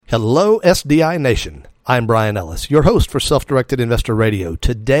Hello, SDI Nation. I'm Brian Ellis, your host for Self-Directed Investor Radio.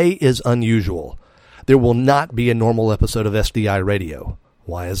 Today is unusual. There will not be a normal episode of SDI Radio.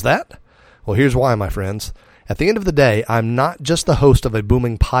 Why is that? Well, here's why, my friends. At the end of the day, I'm not just the host of a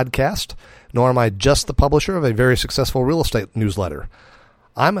booming podcast, nor am I just the publisher of a very successful real estate newsletter.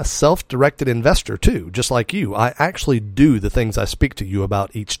 I'm a self-directed investor, too, just like you. I actually do the things I speak to you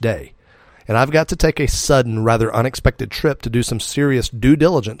about each day. And I've got to take a sudden, rather unexpected trip to do some serious due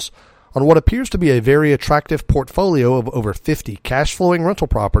diligence on what appears to be a very attractive portfolio of over 50 cash-flowing rental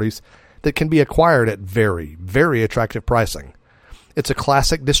properties that can be acquired at very, very attractive pricing. It's a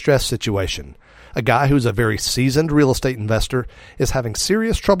classic distress situation. A guy who's a very seasoned real estate investor is having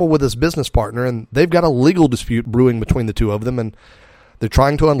serious trouble with his business partner, and they've got a legal dispute brewing between the two of them, and they're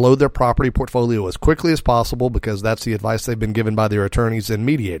trying to unload their property portfolio as quickly as possible because that's the advice they've been given by their attorneys and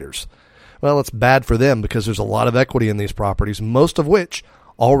mediators. Well, it's bad for them because there's a lot of equity in these properties, most of which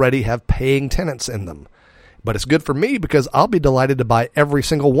already have paying tenants in them. But it's good for me because I'll be delighted to buy every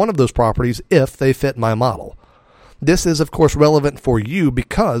single one of those properties if they fit my model. This is, of course, relevant for you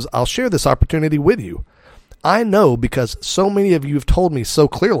because I'll share this opportunity with you. I know because so many of you have told me so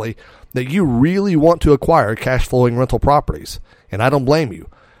clearly that you really want to acquire cash-flowing rental properties, and I don't blame you.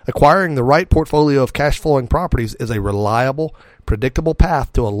 Acquiring the right portfolio of cash-flowing properties is a reliable, predictable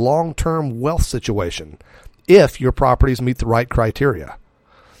path to a long-term wealth situation if your properties meet the right criteria.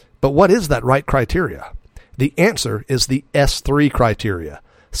 But what is that right criteria? The answer is the S3 criteria: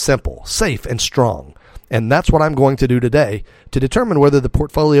 simple, safe, and strong. And that's what I'm going to do today to determine whether the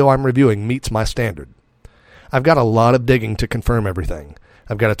portfolio I'm reviewing meets my standard. I've got a lot of digging to confirm everything.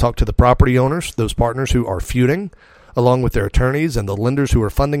 I've got to talk to the property owners, those partners who are feuding, along with their attorneys and the lenders who are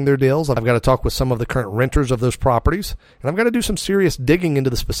funding their deals. I've got to talk with some of the current renters of those properties, and I've got to do some serious digging into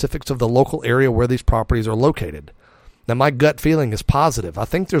the specifics of the local area where these properties are located. Now, my gut feeling is positive. I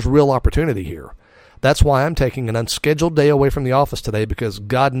think there's real opportunity here. That's why I'm taking an unscheduled day away from the office today, because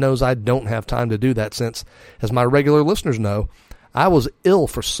God knows I don't have time to do that since, as my regular listeners know, I was ill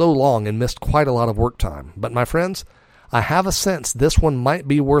for so long and missed quite a lot of work time. But my friends, I have a sense this one might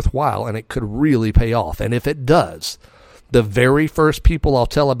be worthwhile and it could really pay off. And if it does, the very first people I'll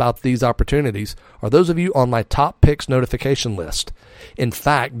tell about these opportunities are those of you on my top picks notification list. In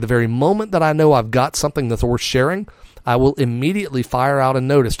fact, the very moment that I know I've got something that's worth sharing, I will immediately fire out a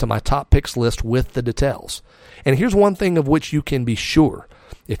notice to my top picks list with the details. And here's one thing of which you can be sure.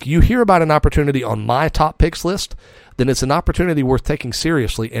 If you hear about an opportunity on my top picks list, then it's an opportunity worth taking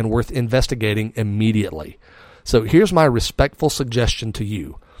seriously and worth investigating immediately. So here's my respectful suggestion to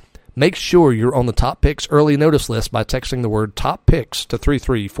you. Make sure you're on the Top Picks early notice list by texting the word Top Picks to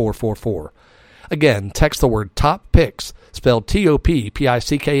 33444. Again, text the word Top Picks, spelled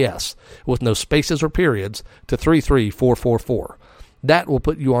TOPPICKS, with no spaces or periods, to 33444. That will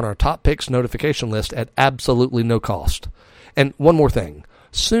put you on our Top Picks notification list at absolutely no cost. And one more thing.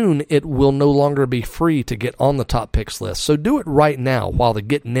 Soon it will no longer be free to get on the Top Picks list, so do it right now while the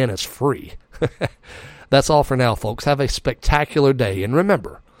getting in is free. That's all for now, folks. Have a spectacular day, and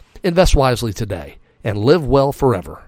remember, invest wisely today and live well forever.